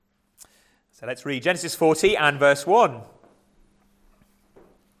So let's read Genesis 40 and verse 1.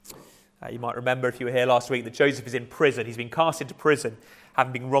 You might remember if you were here last week that Joseph is in prison. He's been cast into prison,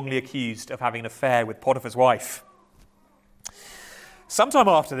 having been wrongly accused of having an affair with Potiphar's wife. Sometime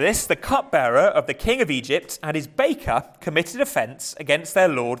after this, the cupbearer of the king of Egypt and his baker committed offence against their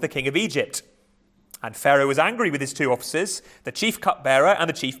lord, the king of Egypt. And Pharaoh was angry with his two officers, the chief cupbearer and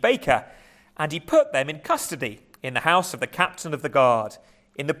the chief baker, and he put them in custody in the house of the captain of the guard,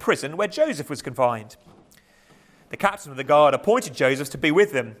 in the prison where Joseph was confined. The captain of the guard appointed Joseph to be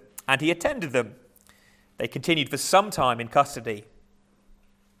with them, and he attended them. They continued for some time in custody.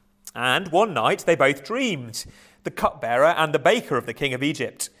 And one night they both dreamed, the cupbearer and the baker of the king of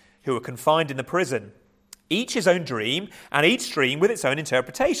Egypt, who were confined in the prison, each his own dream, and each dream with its own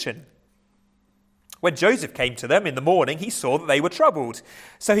interpretation. When Joseph came to them in the morning, he saw that they were troubled.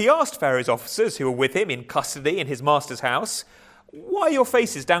 So he asked Pharaoh's officers who were with him in custody in his master's house, "Why are your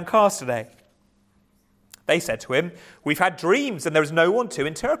faces downcast today?" They said to him, "We've had dreams and there is no one to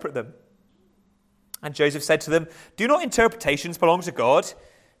interpret them." And Joseph said to them, "Do not interpretations belong to God?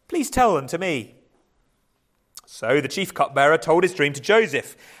 Please tell them to me." So the chief cupbearer told his dream to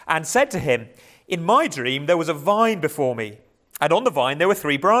Joseph and said to him, "In my dream there was a vine before me, and on the vine there were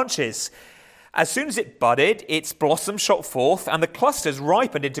 3 branches. As soon as it budded, its blossoms shot forth, and the clusters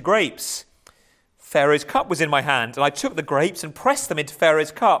ripened into grapes. Pharaoh's cup was in my hand, and I took the grapes and pressed them into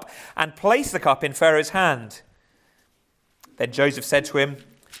Pharaoh's cup, and placed the cup in Pharaoh's hand." Then Joseph said to him,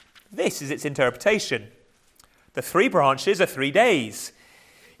 "This is its interpretation. The 3 branches are 3 days.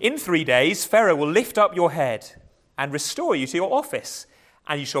 In 3 days, Pharaoh will lift up your head and restore you to your office,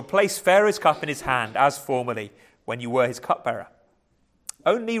 and you shall place Pharaoh's cup in his hand as formerly, when you were his cupbearer.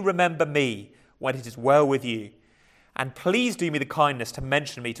 Only remember me when it is well with you, and please do me the kindness to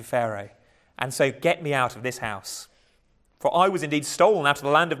mention me to Pharaoh, and so get me out of this house. For I was indeed stolen out of the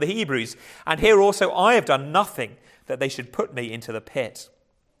land of the Hebrews, and here also I have done nothing that they should put me into the pit."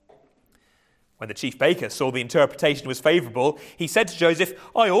 When the chief baker saw the interpretation was favourable, he said to Joseph,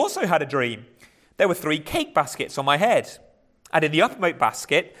 "I also had a dream. There were 3 cake baskets on my head, and in the uppermost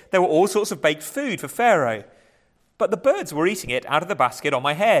basket there were all sorts of baked food for Pharaoh, but the birds were eating it out of the basket on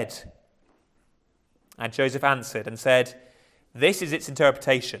my head." And Joseph answered and said, "This is its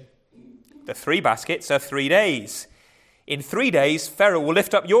interpretation. The 3 baskets are 3 days. In 3 days Pharaoh will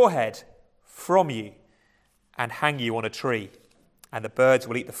lift up your head from you and hang you on a tree, and the birds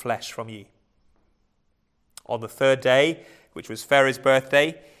will eat the flesh from you." On the 3rd day, which was Pharaoh's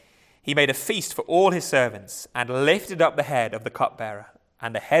birthday, he made a feast for all his servants and lifted up the head of the cupbearer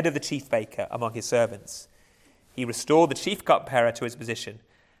and the head of the chief baker among his servants. He restored the chief cupbearer to his position,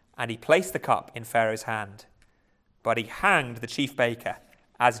 and he placed the cup in Pharaoh's hand. But he hanged the chief baker,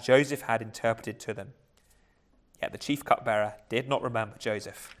 as Joseph had interpreted to them. Yet the chief cupbearer did not remember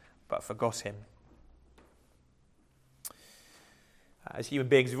Joseph, but forgot him. As human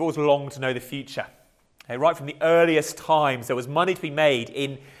beings, we've always longed to know the future. Right from the earliest times, there was money to be made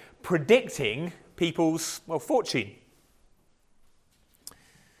in predicting people's fortune.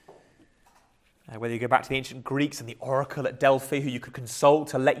 Whether you go back to the ancient Greeks and the oracle at Delphi, who you could consult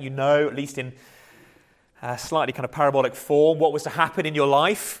to let you know, at least in a slightly kind of parabolic form, what was to happen in your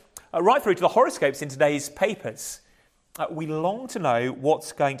life, right through to the horoscopes in today's papers. We long to know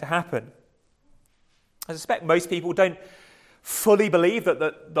what's going to happen. I suspect most people don't fully believe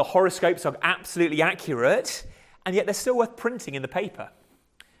that the horoscopes are absolutely accurate, and yet they're still worth printing in the paper.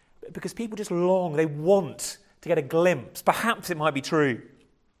 Because people just long, they want to get a glimpse. Perhaps it might be true.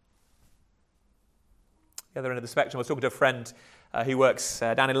 The other end of the spectrum, I was talking to a friend who works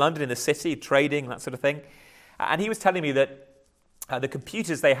down in London in the city, trading, that sort of thing. And he was telling me that the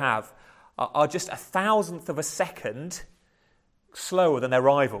computers they have are just 1,000th of a second slower than their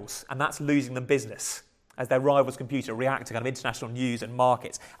rivals. And that's losing them business as their rival's computer reacts to kind of international news and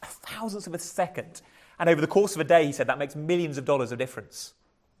markets. 1,000th of a second. And over the course of a day, he said, that makes millions of dollars of difference.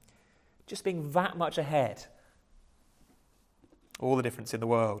 Just being that much ahead. All the difference in the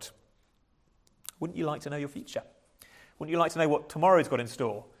world. Wouldn't you like to know your future? Wouldn't you like to know what tomorrow's got in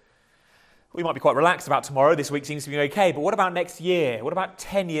store? We might be quite relaxed about tomorrow. This week seems to be okay. But what about next year? What about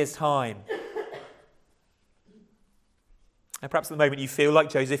 10 years' time? And perhaps at the moment you feel like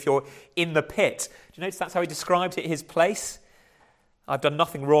Joseph, you're in the pit. Do you notice that's how he described it, his place? I've done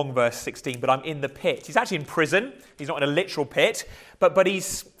nothing wrong, verse 16, but I'm in the pit. He's actually in prison. He's not in a literal pit. But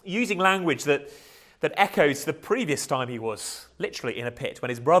he's using language that echoes the previous time he was literally in a pit, when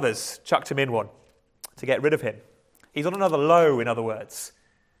his brothers chucked him in one to get rid of him. He's on another low, in other words.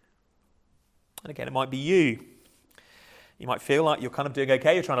 And again, it might be you. You might feel like you're kind of doing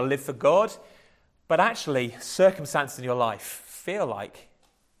okay, you're trying to live for God, but actually circumstances in your life feel like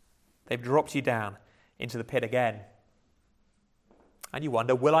They've dropped you down into the pit again. And you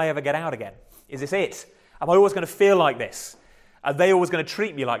wonder, will I ever get out again? Is this it? Am I always going to feel like this? Are they always going to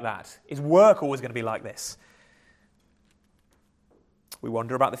treat me like that? Is work always going to be like this? We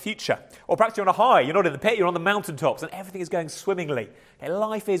wonder about the future. Or perhaps you're on a high, you're not in the pit, you're on the mountaintops and everything is going swimmingly. Okay,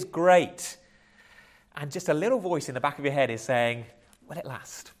 life is great. And just a little voice in the back of your head is saying, will it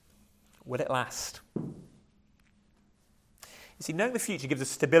last? Will it last? You see, knowing the future gives us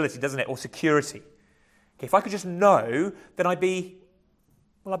stability, doesn't it? Or security. Okay, if I could just know, then I'd be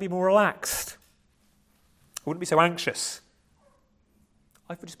more relaxed. I wouldn't be so anxious.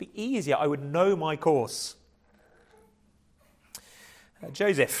 Life would just be easier. I would know my course.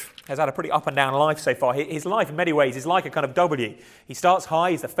 Joseph has had a pretty up and down life so far. His life in many ways is like a kind of W. He starts high,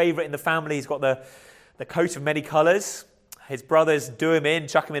 he's the favourite in the family, he's got the coat of many colours. His brothers do him in,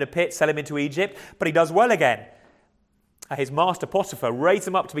 chuck him in a pit, sell him into Egypt, but he does well again. His master Potiphar raised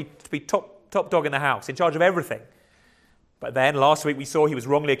him up to be top dog in the house, in charge of everything. But then last week we saw he was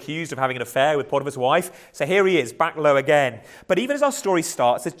wrongly accused of having an affair with Potiphar's wife, so here he is, back low again. But even as our story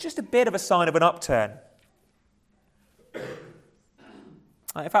starts, there's just a bit of a sign of an upturn.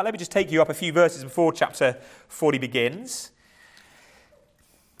 In fact, let me just take you up a few verses before chapter 40 begins.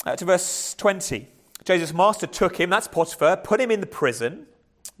 To verse 20. Joseph's master took him, that's Potiphar, put him in the prison,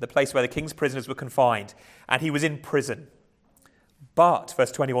 the place where the king's prisoners were confined, and he was in prison. But,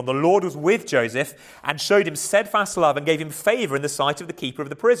 verse 21, the Lord was with Joseph and showed him steadfast love and gave him favour in the sight of the keeper of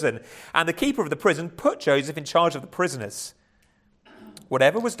the prison. And the keeper of the prison put Joseph in charge of the prisoners.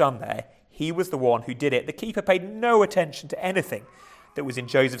 Whatever was done there, he was the one who did it. The keeper paid no attention to anything that was in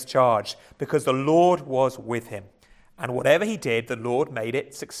Joseph's charge, because the Lord was with him. And whatever he did, the Lord made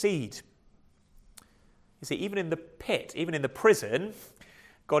it succeed. You see, even in the pit, even in the prison,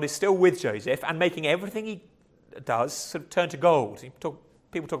 God is still with Joseph and making everything he does sort of turn to gold.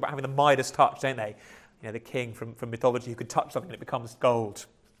 People talk about having the Midas touch, don't they? You know, the king from mythology who could touch something and it becomes gold.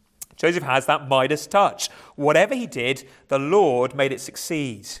 Joseph has that Midas touch. Whatever he did, the Lord made it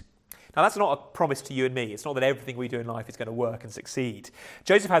succeed. Now, that's not a promise to you and me. It's not that everything we do in life is going to work and succeed.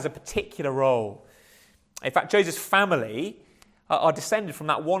 Joseph has a particular role. In fact, Joseph's family are descended from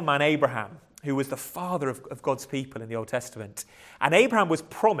that one man, Abraham, who was the father of God's people in the Old Testament. And Abraham was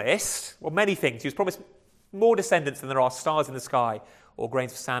promised, well, many things. He was promised more descendants than there are stars in the sky or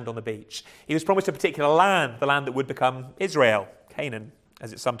grains of sand on the beach. He was promised a particular land, the land that would become Israel, Canaan,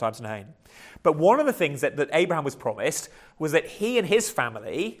 as it's sometimes known. But one of the things that Abraham was promised was that he and his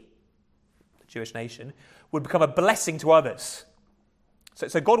family, Jewish nation, would become a blessing to others.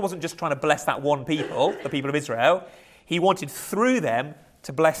 So God wasn't just trying to bless that one people, the people of Israel. He wanted through them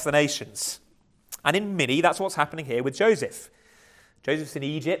to bless the nations. And in Mini, that's what's happening here with Joseph. Joseph's in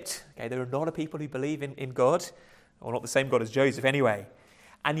Egypt. Okay, there are a lot of people who believe in God, or not the same God as Joseph anyway.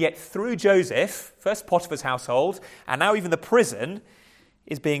 And yet through Joseph, first Potiphar's household, and now even the prison,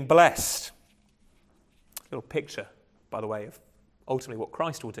 is being blessed. A little picture, by the way, of ultimately what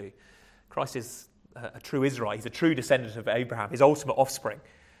Christ will do. Christ is a true Israelite. He's a true descendant of Abraham, his ultimate offspring.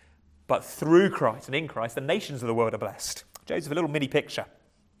 But through Christ and in Christ, the nations of the world are blessed. Joseph, a little mini picture.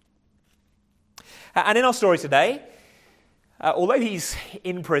 And in our story today, although he's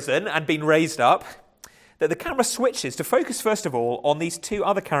in prison and been raised up, that the camera switches to focus first of all on these two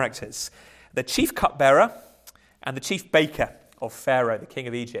other characters, the chief cupbearer and the chief baker of Pharaoh, the king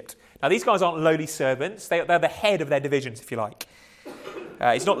of Egypt. Now, these guys aren't lowly servants. They're the head of their divisions, if you like.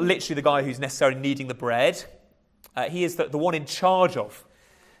 He's not literally the guy who's necessarily kneading the bread. He is the one in charge of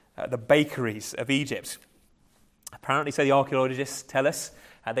the bakeries of Egypt. Apparently, so the archaeologists tell us,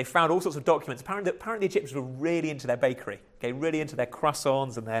 they found all sorts of documents. Apparently the Egyptians were really into their bakery, okay, really into their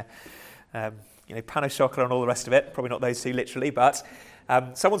croissants and their pain au chocolat and all the rest of it. Probably not those two literally, but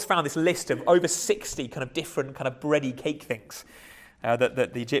someone's found this list of over 60 kind of different kind of bready cake things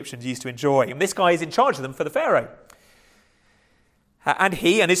that the Egyptians used to enjoy. And this guy is in charge of them for the Pharaoh. And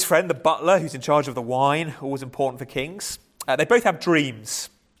he and his friend, the butler, who's in charge of the wine, always important for kings, they both have dreams.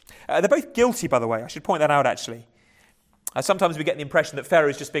 They're both guilty, by the way. I should point that out, actually. Sometimes we get the impression that Pharaoh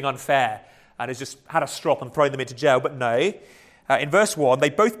is just being unfair and has just had a strop and thrown them into jail. But no. In verse 1, they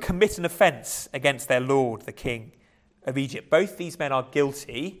both commit an offence against their lord, the king of Egypt. Both these men are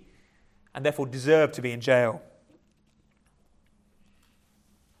guilty and therefore deserve to be in jail.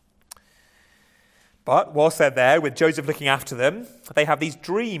 But whilst they're there, with Joseph looking after them, they have these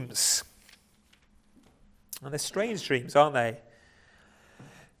dreams. And they're strange dreams, aren't they?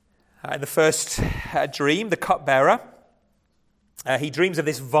 In the first dream, the cupbearer, he dreams of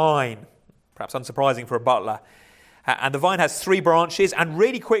this vine, perhaps unsurprising for a butler. And the vine has 3 branches, and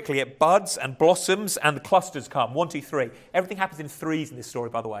really quickly it buds and blossoms, and the clusters come. 1, 2, 3. Everything happens in threes in this story,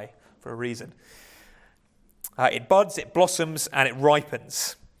 by the way, for a reason. It buds, it blossoms, and it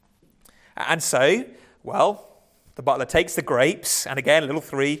ripens. And so, well, the butler takes the grapes, and again, little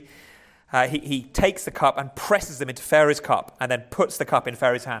 3, he takes the cup and presses them into Pharaoh's cup, and then puts the cup in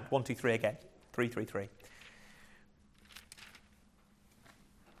Pharaoh's hand. 1, 2, 3 again. 3, 3, 3.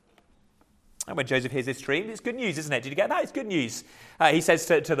 And when Joseph hears this dream, it's good news, isn't it? Did you get that? It's good news. He says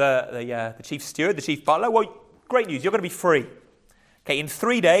to the chief steward, the chief butler, well, great news, you're going to be free. Okay, in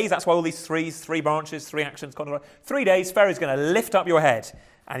 3 days, that's why all these 3 branches, 3 actions, 3 days, Pharaoh's going to lift up your head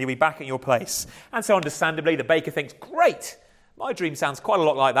and you'll be back in your place. And so understandably, the baker thinks, great, my dream sounds quite a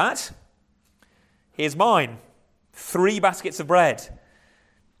lot like that. Here's mine, 3 baskets of bread.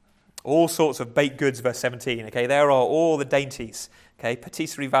 All sorts of baked goods, verse 17. Okay, there are all the dainties. Okay,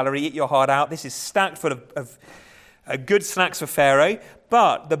 patisserie Valerie, eat your heart out. This is stacked full of good snacks for Pharaoh,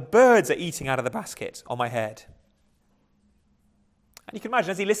 but the birds are eating out of the basket on my head. And you can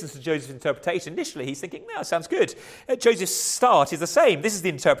imagine as he listens to Joseph's interpretation, initially he's thinking, no, sounds good. Joseph's start is the same. This is the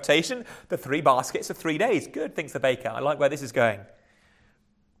interpretation. The 3 baskets of 3 days. Good, thinks the baker. I like where this is going.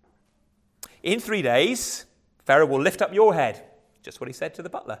 In 3 days, Pharaoh will lift up your head. Just what he said to the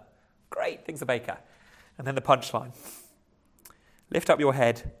butler. Great, thinks the baker. And then the punchline. Lift up your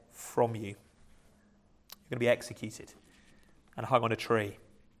head from you. You're going to be executed and hung on a tree.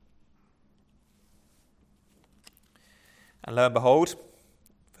 And lo and behold,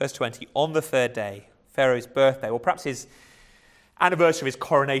 verse 20, on the 3rd day, Pharaoh's birthday, or perhaps his anniversary of his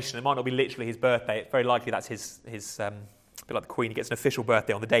coronation. It might not be literally his birthday. It's very likely that's his a bit like the Queen. He gets an official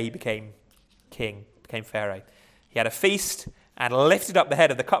birthday on the day he became king, became Pharaoh. He had a feast and lifted up the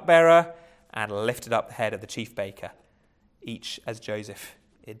head of the cupbearer and lifted up the head of the chief baker, each as Joseph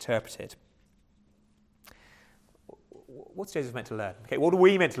interpreted. What's Joseph meant to learn? Okay, what are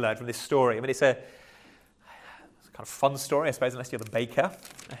we meant to learn from this story? I mean, it's a kind of fun story, I suppose, unless you're the baker.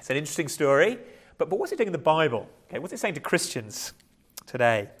 It's an interesting story. But what's it doing in the Bible? Okay, what's it saying to Christians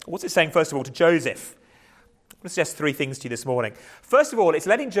today? What's it saying, first of all, to Joseph? I'm going to suggest 3 things to you this morning. First of all, it's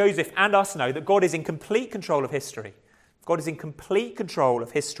letting Joseph and us know that God is in complete control of history. God is in complete control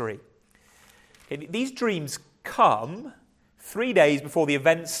of history. Okay, these dreams come 3 days before the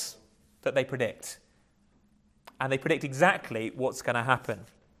events that they predict. And they predict exactly what's going to happen.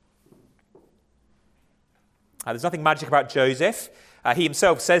 There's nothing magic about Joseph. He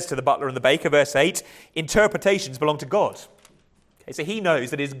himself says to the butler and the baker, verse 8, interpretations belong to God. Okay, so he knows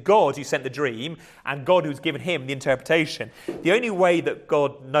that it's God who sent the dream and God who's given him the interpretation. The only way that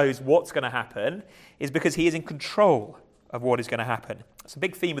God knows what's going to happen is because he is in control of what is going to happen. It's a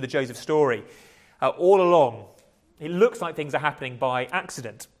big theme of the Joseph story. All along, it looks like things are happening by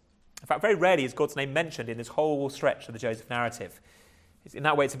accident. In fact, very rarely is God's name mentioned in this whole stretch of the Joseph narrative. In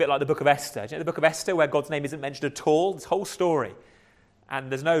that way, it's a bit like the book of Esther. Do you know the book of Esther, where God's name isn't mentioned at all? This whole story. And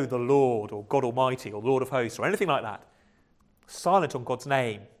there's no the Lord or God Almighty or Lord of Hosts or anything like that. Silent on God's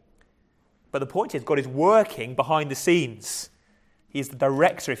name. But the point is, God is working behind the scenes. He is the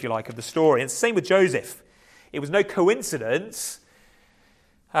director, if you like, of the story. And it's the same with Joseph. It was no coincidence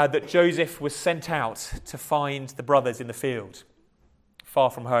that Joseph was sent out to find the brothers in the field, far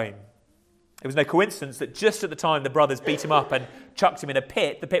from home. It was no coincidence that just at the time the brothers beat him up and chucked him in a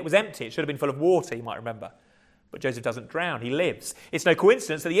pit, the pit was empty. It should have been full of water, you might remember. But Joseph doesn't drown, he lives. It's no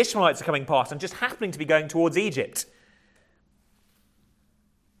coincidence that the Ishmaelites are coming past and just happening to be going towards Egypt.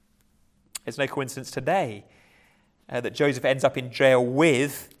 It's no coincidence today that Joseph ends up in jail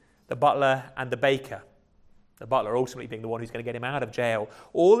with the butler and the baker. The butler ultimately being the one who's going to get him out of jail.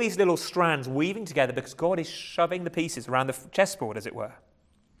 All these little strands weaving together because God is shoving the pieces around the chessboard, as it were.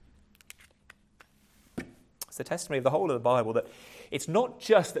 It's the testimony of the whole of the Bible that it's not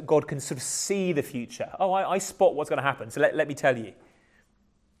just that God can sort of see the future. Oh, I spot what's going to happen, so let me tell you.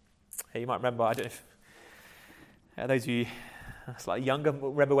 You might remember, I don't know if those of you slightly younger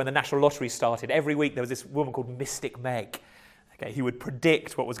remember when the National Lottery started. Every week there was this woman called Mystic Meg, okay, who would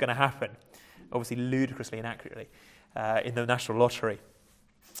predict what was going to happen, obviously ludicrously inaccurately, in the National Lottery.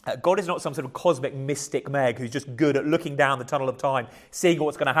 God is not some sort of cosmic Mystic Meg who's just good at looking down the tunnel of time, seeing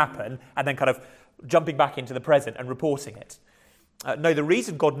what's going to happen, and then kind of jumping back into the present and reporting it. No, the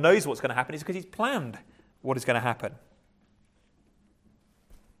reason God knows what's going to happen is because he's planned what is going to happen.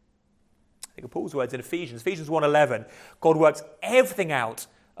 I think of Paul's words in Ephesians 1:11. God works everything out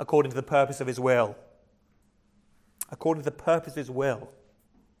according to the purpose of his will. According to the purpose of his will.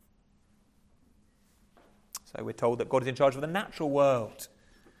 So we're told that God is in charge of the natural world.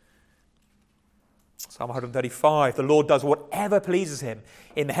 Psalm 135, the Lord does whatever pleases him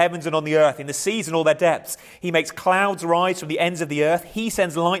in the heavens and on the earth, in the seas and all their depths. He makes clouds rise from the ends of the earth. He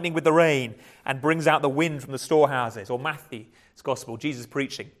sends lightning with the rain and brings out the wind from the storehouses. Or Matthew's Gospel, Jesus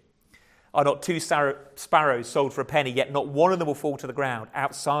preaching. Are not two sparrows sold for a penny, yet not one of them will fall to the ground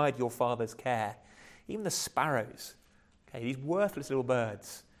outside your Father's care. Even the sparrows, okay, these worthless little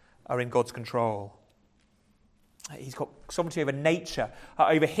birds, are in God's control. He's got sovereignty over nature,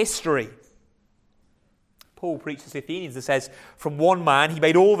 over history. Paul preaches to the Athenians and says, from one man he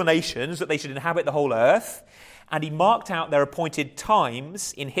made all the nations that they should inhabit the whole earth, and he marked out their appointed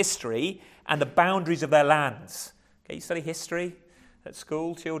times in history and the boundaries of their lands. Okay, you study history at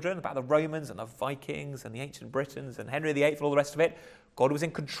school, children, about the Romans and the Vikings and the ancient Britons and Henry VIII and all the rest of it. God was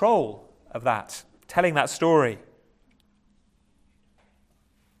in control of that, telling that story.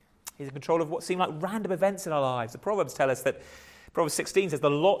 He's in control of what seem like random events in our lives. The Proverbs tell us that, Proverbs 16 says,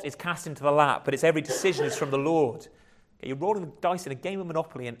 the lot is cast into the lap, but its every decision is from the Lord. Okay, you're rolling the dice in a game of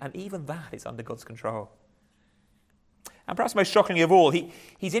Monopoly, and even that is under God's control. And perhaps most shockingly of all,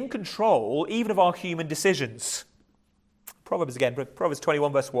 he's in control even of our human decisions. Proverbs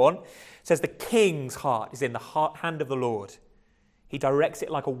 21 verse 1 says, the king's heart is in the hand of the Lord. He directs it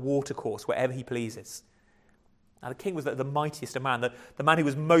like a watercourse wherever he pleases. Now, the king was the mightiest of man, the man who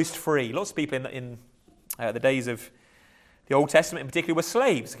was most free. Lots of people in the days of the Old Testament in particular were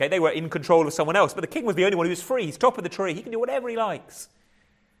slaves. Okay, they were in control of someone else, but the king was the only one who was free. He's top of the tree. He can do whatever he likes.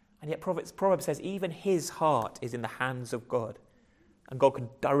 And yet Proverbs says even his heart is in the hands of God. And God can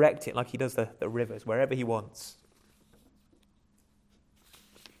direct it like he does the rivers, wherever he wants.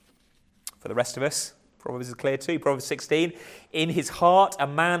 For the rest of us, Proverbs is clear too. Proverbs 16, in his heart a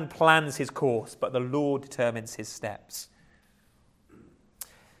man plans his course, but the Lord determines his steps.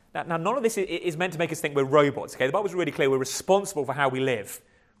 Now none of this is meant to make us think we're robots. Okay, the Bible's really clear. We're responsible for how we live.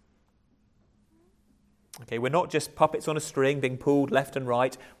 Okay, we're not just puppets on a string being pulled left and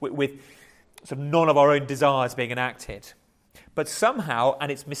right with sort of none of our own desires being enacted. But somehow, and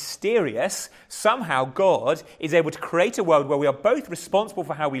it's mysterious, somehow God is able to create a world where we are both responsible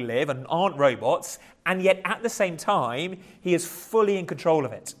for how we live and aren't robots, and yet at the same time, he is fully in control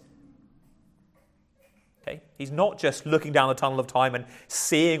of it. Okay? He's not just looking down the tunnel of time and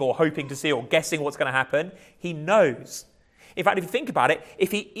seeing or hoping to see or guessing what's going to happen. He knows. In fact, if you think about it,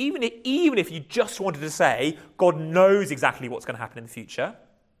 even if you just wanted to say, God knows exactly what's going to happen in the future,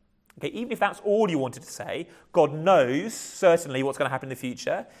 okay, even if that's all you wanted to say, God knows certainly what's going to happen in the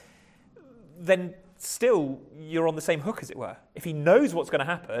future, then still you're on the same hook, as it were. If he knows what's going to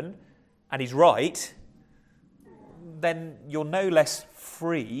happen, and he's right, then you're no less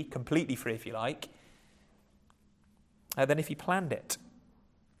free, completely free if you like, than if he planned it.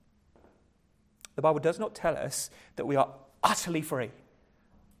 The Bible does not tell us that we are utterly free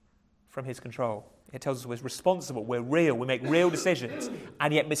from his control. It tells us we're responsible, we're real, we make real decisions,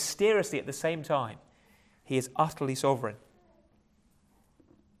 and yet mysteriously at the same time, he is utterly sovereign.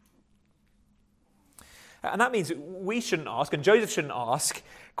 And that means we shouldn't ask, and Joseph shouldn't ask,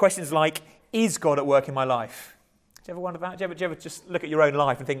 questions like, is God at work in my life? Do you ever wonder that? Do you ever just look at your own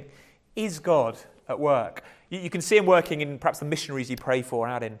life and think, is God at work? You can see him working in perhaps the missionaries you pray for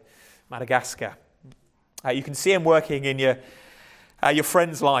out in Madagascar. You can see him working in your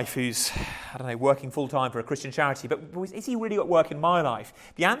friend's life who's, working full-time for a Christian charity. But is he really at work in my life?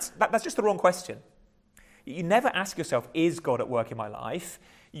 The answer, that's just the wrong question. You never ask yourself, is God at work in my life?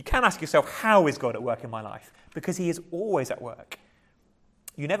 You can ask yourself, how is God at work in my life? Because he is always at work.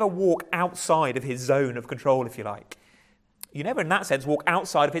 You never walk outside of his zone of control, if you like. You never, in that sense, walk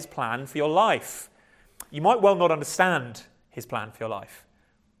outside of his plan for your life. You might well not understand his plan for your life.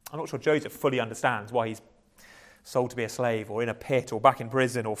 I'm not sure Joseph fully understands why he's sold to be a slave or in a pit or back in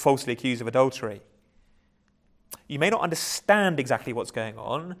prison or falsely accused of adultery. You may not understand exactly what's going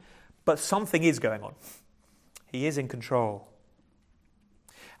on, but something is going on. He is in control.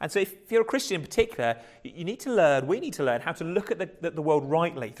 And so if you're a Christian in particular, we need to learn how to look at the world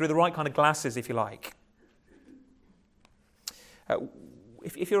rightly, through the right kind of glasses, if you like.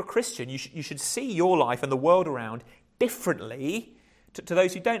 If you're a Christian, you should see your life and the world around differently to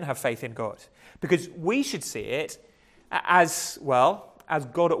those who don't have faith in God. Because we should see it as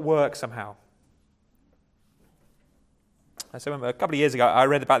God at work somehow. So I remember a couple of years ago, I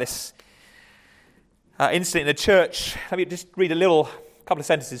read about this incident in the church. Let me just read a couple of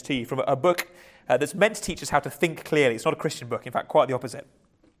sentences to you from a book that's meant to teach us how to think clearly. It's not a Christian book, in fact, quite the opposite.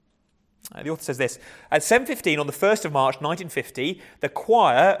 The author says this: at 7:15 on the 1st of March 1950, the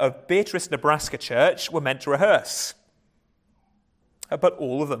choir of Beatrice, Nebraska Church were meant to rehearse. But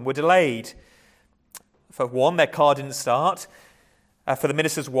all of them were delayed. For one, their car didn't start. For the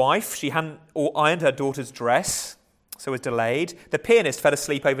minister's wife, she hadn't ironed her daughter's dress, so was delayed. The pianist fell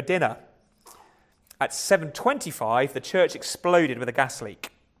asleep over dinner. At 7:25, the church exploded with a gas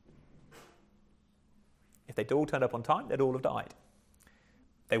leak. If they'd all turned up on time, they'd all have died.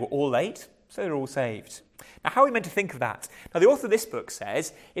 They were all late, so they're all saved. Now, how are we meant to think of that? Now, the author of this book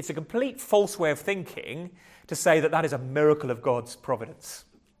says it's a complete false way of thinking to say that that is a miracle of God's providence.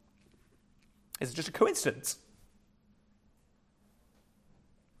 It's just a coincidence.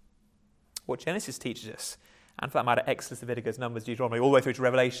 What Genesis teaches us, and for that matter, Exodus, Leviticus, Numbers, Deuteronomy, all the way through to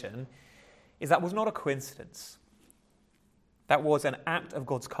Revelation, is that was not a coincidence. That was an act of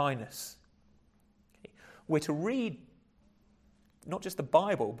God's kindness. We're to read not just the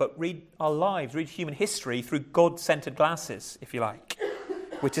Bible, but read our lives, read human history through God-centered glasses, if you like.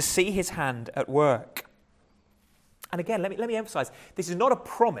 We're to see his hand at work. And again, let me emphasize, this is not a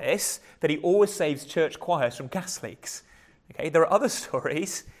promise that he always saves church choirs from gas leaks. Okay, there are other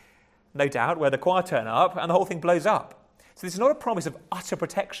stories, no doubt, where the choir turn up and the whole thing blows up. So this is not a promise of utter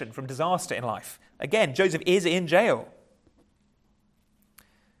protection from disaster in life. Again, Joseph is in jail.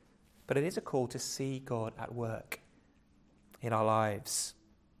 But it is a call to see God at work in our lives.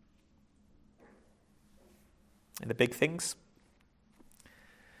 In the big things.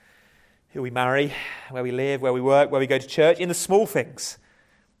 Who we marry, where we live, where we work, where we go to church. In the small things.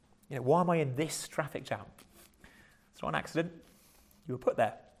 Why am I in this traffic jam? It's not an accident. You were put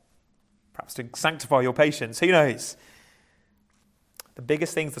there. Perhaps to sanctify your patience. Who knows? The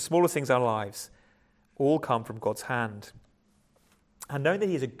biggest things, the smallest things in our lives, all come from God's hand. And knowing that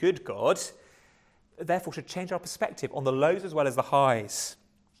he is a good God, therefore should change our perspective on the lows as well as the highs.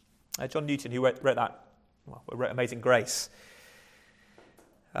 John Newton, who wrote Amazing Grace,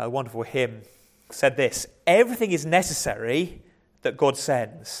 a wonderful hymn, said this: everything is necessary that God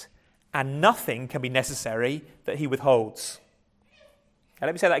sends, and nothing can be necessary that he withholds. Now,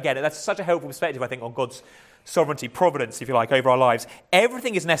 let me say that again. That's such a helpful perspective, I think, on God's sovereignty, providence, if you like, over our lives.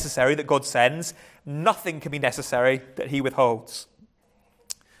 Everything is necessary that God sends. Nothing can be necessary that he withholds.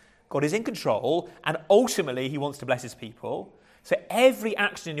 God is in control, and ultimately he wants to bless his people. So every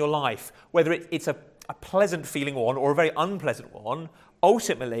action in your life, whether it's a pleasant feeling one or a very unpleasant one,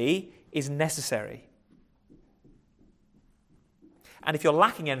 ultimately is necessary. And if you're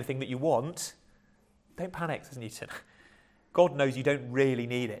lacking anything that you want, don't panic, says Newton. God knows you don't really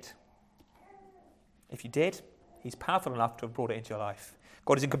need it. If you did, he's powerful enough to have brought it into your life.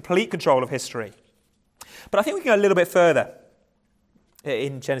 God is in complete control of history. But I think we can go a little bit further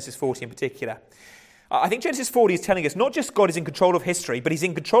in Genesis 40 in particular. I think Genesis 40 is telling us not just God is in control of history, but he's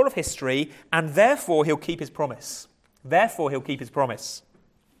in control of history, and therefore he'll keep his promise. Therefore he'll keep his promise.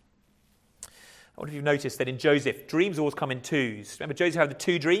 I wonder if you've noticed that in Joseph, dreams always come in twos. Remember Joseph had the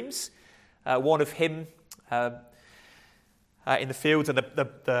two dreams? One of him in the fields and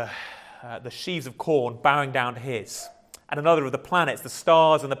the sheaves of corn bowing down to his. And another of the planets, the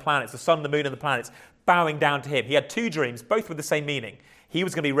stars and the planets, the sun, the moon and the planets, bowing down to him. He had two dreams, both with the same meaning. He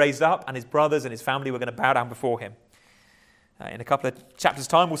was going to be raised up, and his brothers and his family were going to bow down before him. In a couple of chapters'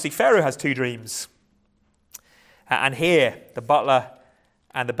 time, we'll see Pharaoh has two dreams. And here, the butler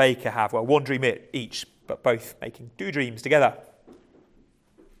and the baker have, one dream each, but both making two dreams together.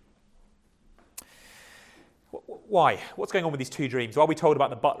 Why? What's going on with these two dreams? Why are we told about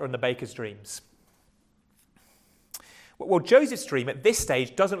the butler and the baker's dreams? Well, Joseph's dream at this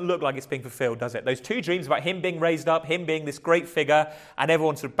stage doesn't look like it's being fulfilled, does it? Those two dreams about him being raised up, him being this great figure, and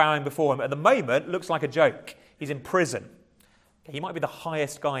everyone sort of bowing before him, at the moment looks like a joke. He's in prison. Okay, he might be the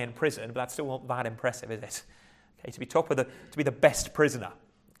highest guy in prison, but that's still not that impressive, is it? Okay, to be the best prisoner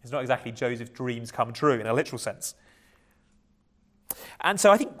is not exactly Joseph's dreams come true in a literal sense. And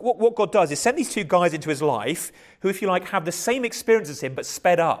so I think what God does is send these two guys into his life who, if you like, have the same experience as him but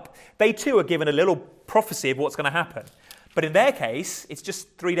sped up. They too are given a little prophecy of what's going to happen. But in their case, it's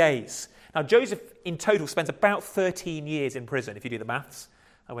just 3 days. Now, Joseph in total spends about 13 years in prison, if you do the maths.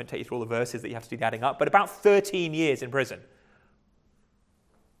 I won't take you through all the verses that you have to do the adding up, but about 13 years in prison.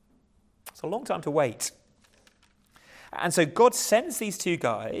 It's a long time to wait. And so God sends these two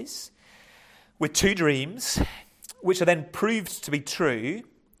guys with two dreams, which are then proved to be true,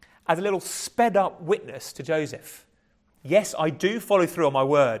 as a little sped-up witness to Joseph. Yes, I do follow through on my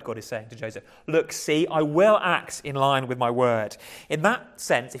word, God is saying to Joseph. Look, see, I will act in line with my word. In that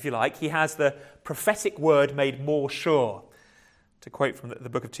sense, if you like, he has the prophetic word made more sure, to quote from the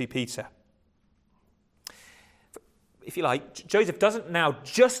book of 2 Peter. If you like, Joseph doesn't now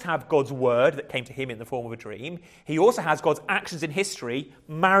just have God's word that came to him in the form of a dream. He also has God's actions in history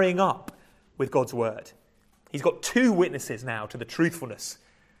marrying up with God's word. He's got two witnesses now to the truthfulness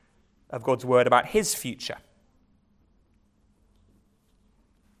of God's word about his future.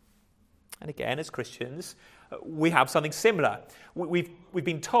 And again, as Christians, we have something similar. We've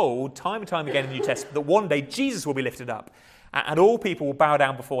been told time and time again in the New Testament that one day Jesus will be lifted up and all people will bow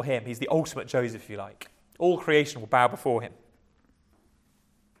down before him. He's the ultimate Joseph, if you like. All creation will bow before him.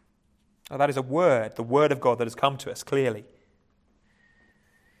 Now, that is a word, the word of God that has come to us clearly.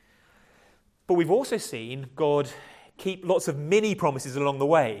 But we've also seen God keep lots of mini promises along the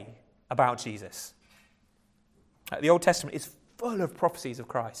way about Jesus. The Old Testament is full of prophecies of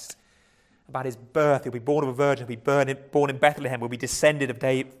Christ. About his birth, he'll be born of a virgin, he'll be born in Bethlehem, he'll be descended of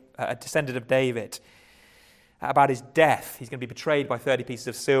David. About his death, he's going to be betrayed by 30 pieces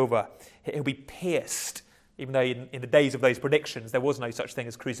of silver. He'll be pierced, even though in the days of those predictions there was no such thing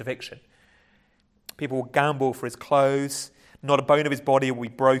as crucifixion. People will gamble for his clothes, not a bone of his body will be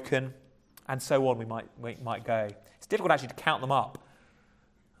broken, and so on we might go. It's difficult actually to count them up.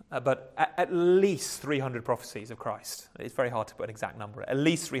 But at least 300 prophecies of Christ. It's very hard to put an exact number. At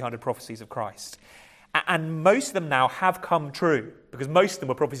least 300 prophecies of Christ. And most of them now have come true, because most of them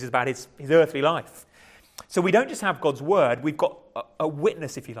were prophecies about his earthly life. So we don't just have God's word, we've got a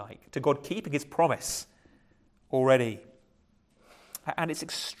witness, if you like, to God keeping his promise already. And it's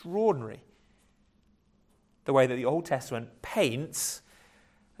extraordinary the way that the Old Testament paints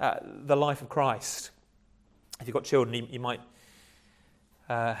the life of Christ. If you've got children, you might...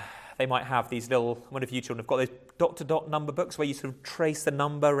 they might have these little, one of you children have got those dot-to-dot number books where you sort of trace the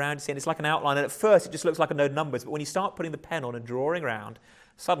number around, and it's like an outline, and at first it just looks like a node of numbers, but when you start putting the pen on and drawing around,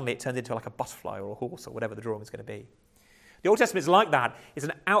 suddenly it turns into like a butterfly or a horse or whatever the drawing is going to be. The Old Testament is like that. It's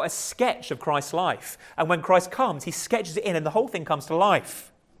an outer sketch of Christ's life, and when Christ comes, he sketches it in, and the whole thing comes to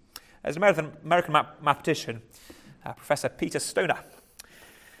life. As an American mathematician, Professor Peter Stoner,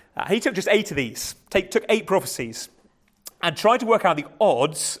 he took just 8 of these, took 8 prophecies, and tried to work out the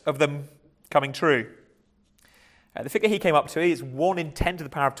odds of them coming true. The figure he came up to is 1 in 10 to the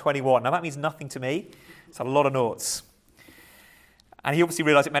power of 21. Now that means nothing to me. It's a lot of noughts. And he obviously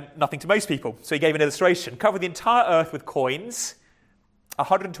realised it meant nothing to most people. So he gave an illustration. Cover the entire earth with coins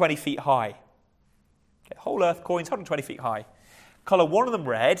 120 feet high. Okay, whole earth, coins 120 feet high. Colour one of them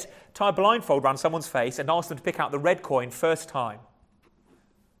red, tie a blindfold around someone's face and ask them to pick out the red coin first time.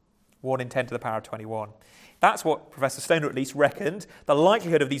 1 in 10 to the power of 21. That's what Professor Stoner at least reckoned the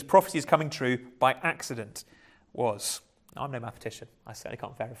likelihood of these prophecies coming true by accident was. Now, I'm no mathematician. I certainly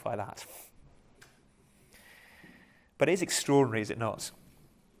can't verify that. But it is extraordinary, is it not?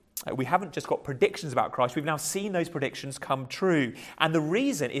 We haven't just got predictions about Christ. We've now seen those predictions come true. And the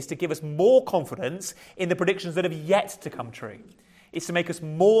reason is to give us more confidence in the predictions that have yet to come true. It's to make us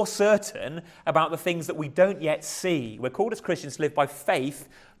more certain about the things that we don't yet see. We're called as Christians to live by faith,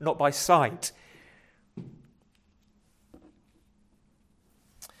 not by sight.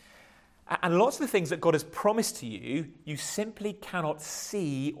 And lots of the things that God has promised to you, you simply cannot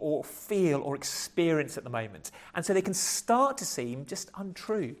see or feel or experience at the moment. And so they can start to seem just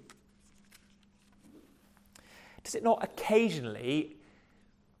untrue. Does it not occasionally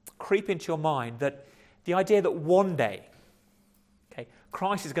creep into your mind that the idea that one day,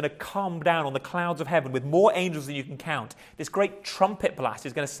 Christ is going to come down on the clouds of heaven with more angels than you can count, this great trumpet blast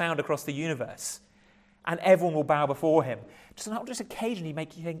is going to sound across the universe, and everyone will bow before him? Does it not just occasionally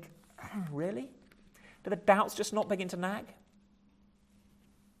make you think, really? Do the doubts just not begin to nag?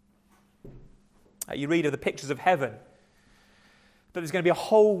 You read of the pictures of heaven, that there's going to be a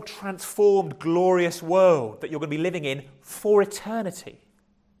whole transformed, glorious world that you're going to be living in for eternity.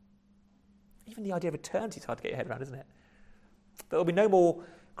 Even the idea of eternity is hard to get your head around, isn't it? There will be no more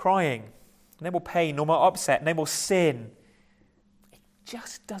crying, no more pain, no more upset, no more sin. It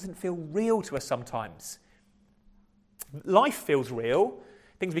just doesn't feel real to us sometimes. Life feels real.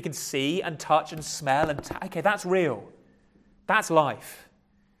 Things we can see and touch and smell okay, that's real. That's life.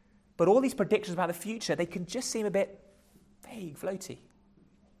 But all these predictions about the future, they can just seem a bit vague, floaty.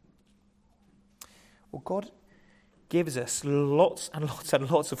 Well, God gives us lots and lots and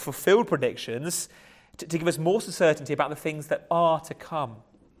lots of fulfilled predictions to give us more certainty about the things that are to come.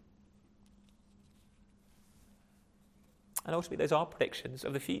 And ultimately, those are predictions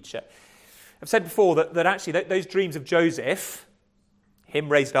of the future. I've said before that actually those dreams of Joseph, him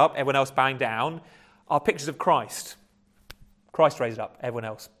raised up, everyone else bowing down, are pictures of Christ. Christ raised up, everyone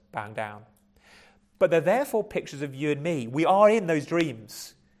else bowing down. But they're therefore pictures of you and me. We are in those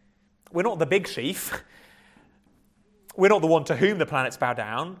dreams. We're not the big sheaf. We're not the one to whom the planets bow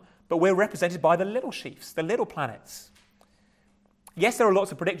down, but we're represented by the little sheaves, the little planets. Yes, there are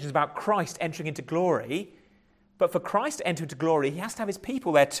lots of predictions about Christ entering into glory, but for Christ to enter into glory, he has to have his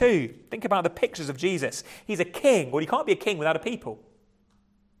people there too. Think about the pictures of Jesus. He's a king. Well, you can't be a king without a people.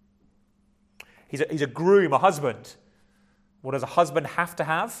 He's a groom, a husband. What does a husband have to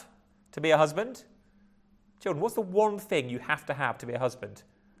have? to be a husband? Children, what's the one thing you have to be a husband?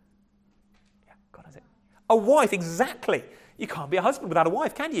 Yeah, God has it. A wife, exactly. You can't be a husband without a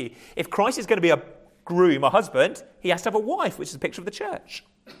wife, can you? If Christ is going to be a groom, a husband, he has to have a wife, which is a picture of the church.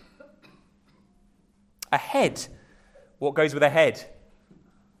 A head. What goes with a head?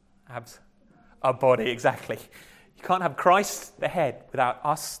 Abs. A body, exactly. You can't have Christ, the head, without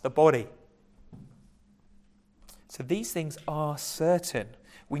us, the body. So these things are certain.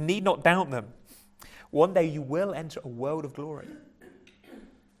 We need not doubt them. One day you will enter a world of glory.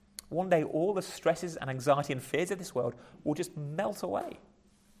 One day all the stresses and anxiety and fears of this world will just melt away.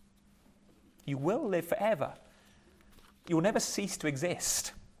 You will live forever. You will never cease to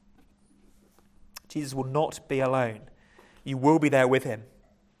exist. Jesus will not be alone. You will be there with him.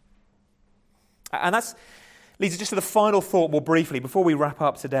 And that leads us just to the final thought more briefly before we wrap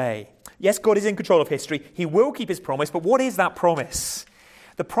up today. Yes, God is in control of history. He will keep his promise, but what is that promise?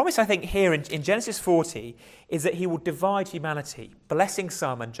 The promise, I think, here in Genesis 40 is that he will divide humanity, blessing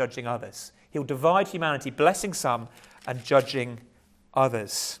some and judging others. He'll divide humanity, blessing some and judging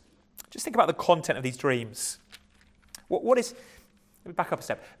others. Just think about the content of these dreams. What is... Let me back up a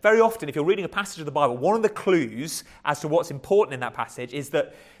step. Very often, if you're reading a passage of the Bible, one of the clues as to what's important in that passage is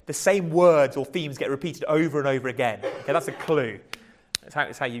that the same words or themes get repeated over and over again. Okay, that's a clue.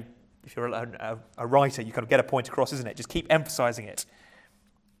 It's how you, if you're a writer, you kind of get a point across, isn't it? Just keep emphasizing it.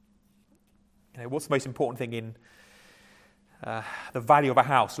 You know, what's the most important thing in the value of a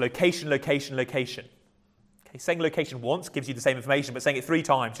house? Location, location, location. Okay, saying location once gives you the same information, but saying it 3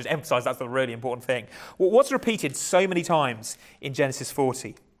 times just emphasise that's the really important thing. Well, what's repeated so many times in Genesis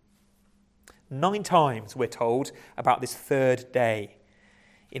 40? 9 times we're told about this third day.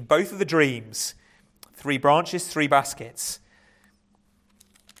 In both of the dreams, 3 branches, 3 baskets.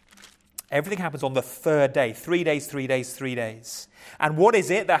 Everything happens on the third day. 3 days, 3 days, 3 days. And what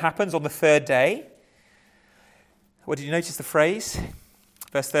is it that happens on the third day? Well, did you notice the phrase?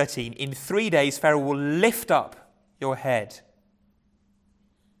 Verse 13, in 3 days Pharaoh will lift up your head.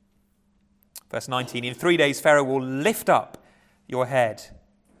 Verse 19, in 3 days Pharaoh will lift up your head.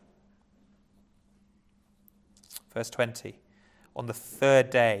 Verse 20, on the third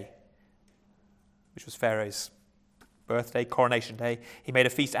day, which was Pharaoh's birthday, coronation day, he made a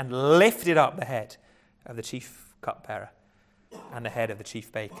feast and lifted up the head of the chief cupbearer and the head of the chief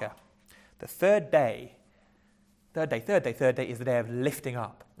baker. The third day is the day of lifting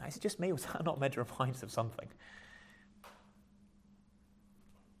up. Now, is it just me, or was that not meant to remind us of something?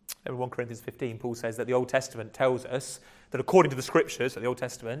 In 1 Corinthians 15, Paul says that the Old Testament tells us that according to the Scriptures of the Old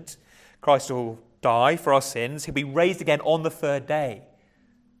Testament, Christ will die for our sins. He'll be raised again on the third day.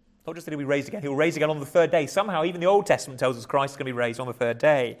 Not just that he'll be raised again, he'll raise again on the third day. Somehow, even the Old Testament tells us Christ is going to be raised on the third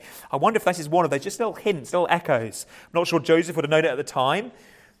day. I wonder if this is one of those just little hints, little echoes. I'm not sure Joseph would have known it at the time.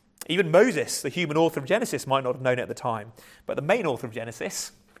 Even Moses, the human author of Genesis, might not have known it at the time. But the main author of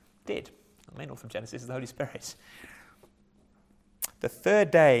Genesis did. The main author of Genesis is the Holy Spirit. The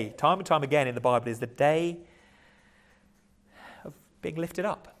third day, time and time again in the Bible, is the day of being lifted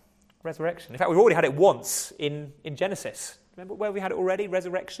up. Resurrection. In fact, we've already had it once in Genesis. Remember where we had it already?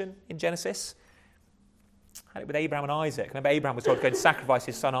 Resurrection in Genesis? Had it with Abraham and Isaac. Remember, Abraham was told to go and sacrifice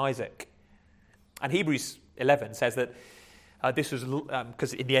his son Isaac. And Hebrews 11 says that this was,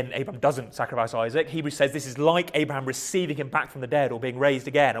 because in the end Abraham doesn't sacrifice Isaac, Hebrews says this is like Abraham receiving him back from the dead or being raised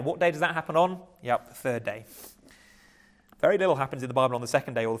again. And what day does that happen on? Yep, the third day. Very little happens in the Bible on the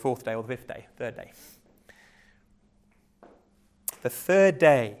second day or the fourth day or the fifth day. Third day. The third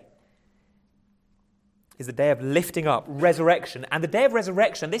day is the day of lifting up, resurrection. And the day of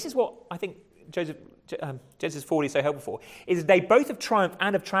resurrection, this is what I think Genesis 40 is so helpful for, is a day both of triumph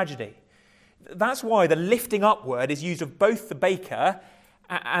and of tragedy. That's why the lifting up word is used of both the baker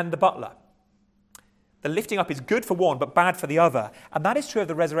and the butler. The lifting up is good for one, but bad for the other. And that is true of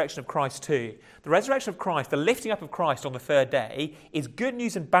the resurrection of Christ too. The resurrection of Christ, the lifting up of Christ on the third day, is good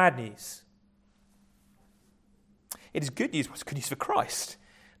news and bad news. It is good news. What's good news for Christ,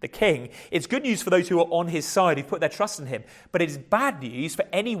 the King? It's good news for those who are on his side, who put their trust in him. But it is bad news for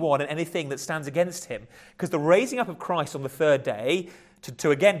anyone and anything that stands against him. Because the raising up of Christ on the third day,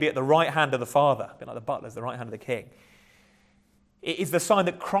 to again be at the right hand of the Father, a bit like the butler's the right hand of the King, it is the sign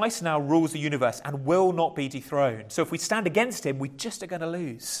that Christ now rules the universe and will not be dethroned. So if we stand against him, we just are going to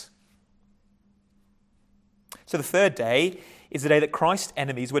lose. So the third day is the day that Christ's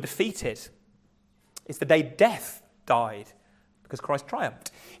enemies were defeated. It's the day death died because Christ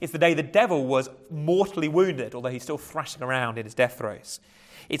triumphed. It's the day the devil was mortally wounded, although he's still thrashing around in his death throes.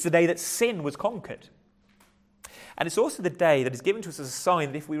 It's the day that sin was conquered. And it's also the day that is given to us as a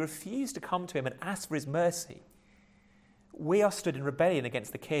sign that if we refuse to come to him and ask for his mercy, we are stood in rebellion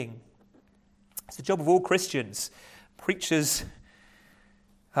against the King. It's the job of all Christians, preachers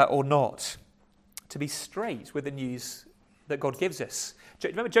or not, to be straight with the news that God gives us.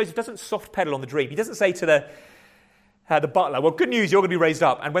 Remember, Joseph doesn't soft pedal on the dream. He doesn't say to the butler, well, good news, you're going to be raised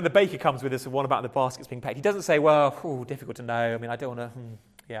up. And when the baker comes with us and one about the baskets being packed, he doesn't say, well, difficult to know. I mean, I don't want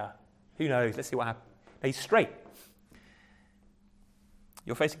to, who knows? Let's see what happens. No, he's straight.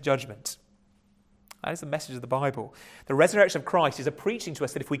 You're facing judgment. That is the message of the Bible. The resurrection of Christ is a preaching to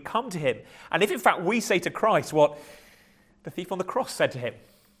us that if we come to him, and if in fact we say to Christ what the thief on the cross said to him,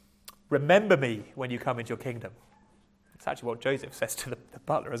 remember me when you come into your kingdom. It's actually what Joseph says to the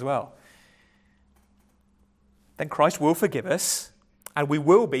butler as well. Then Christ will forgive us, and we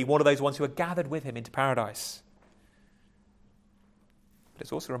will be one of those ones who are gathered with him into paradise. But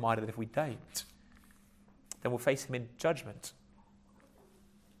it's also a reminder that if we don't, then we'll face him in judgment.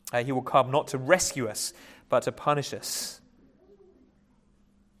 He will come not to rescue us, but to punish us.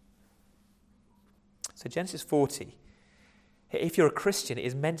 So Genesis 40, if you're a Christian, it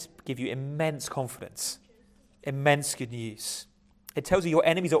is meant to give you immense confidence, immense good news. It tells you your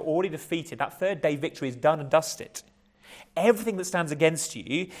enemies are already defeated. That third day victory is done and dusted. Everything that stands against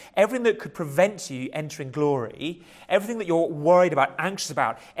you, everything that could prevent you entering glory, everything that you're worried about, anxious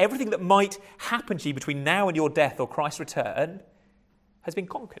about, everything that might happen to you between now and your death or Christ's return has been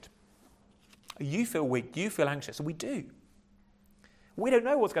conquered. You feel weak, you feel anxious, and we do. We don't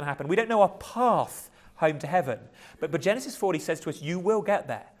know what's going to happen. We don't know our path home to heaven. But Genesis 40 says to us, you will get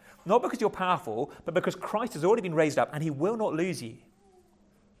there. Not because you're powerful, but because Christ has already been raised up and he will not lose you.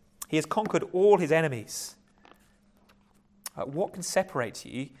 He has conquered all his enemies. What can separate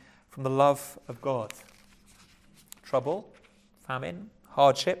you from the love of God? Trouble, famine,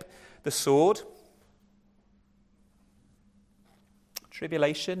 hardship, the sword,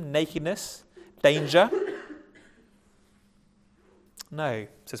 tribulation, nakedness, danger? No,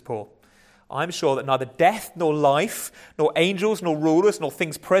 says Paul. I'm sure that neither death, nor life, nor angels, nor rulers, nor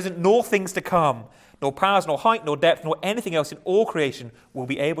things present, nor things to come, nor powers, nor height, nor depth, nor anything else in all creation will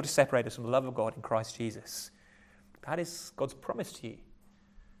be able to separate us from the love of God in Christ Jesus. That is God's promise to you.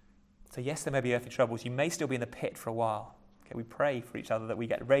 So yes, there may be earthly troubles. You may still be in the pit for a while. Okay, we pray for each other that we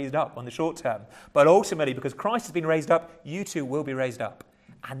get raised up on the short term. But ultimately, because Christ has been raised up, you too will be raised up.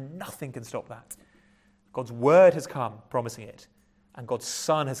 And nothing can stop that. God's word has come, promising it. And God's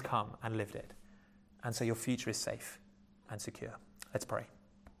Son has come and lived it. And so your future is safe and secure. Let's pray.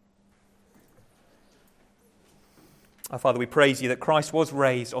 Our Father, we praise you that Christ was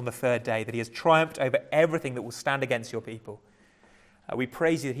raised on the third day, that he has triumphed over everything that will stand against your people. We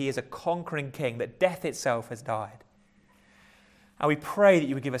praise you that he is a conquering king, that death itself has died. And we pray that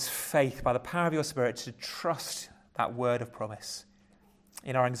you would give us faith by the power of your Spirit to trust that word of promise.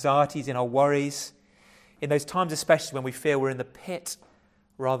 In our anxieties, in our worries, in those times especially when we feel we're in the pit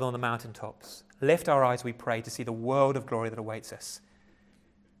rather than on the mountaintops. Lift our eyes, we pray, to see the world of glory that awaits us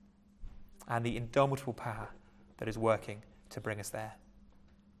and the indomitable power that is working to bring us there.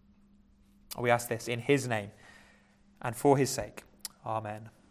 We ask this in his name and for his sake. Amen.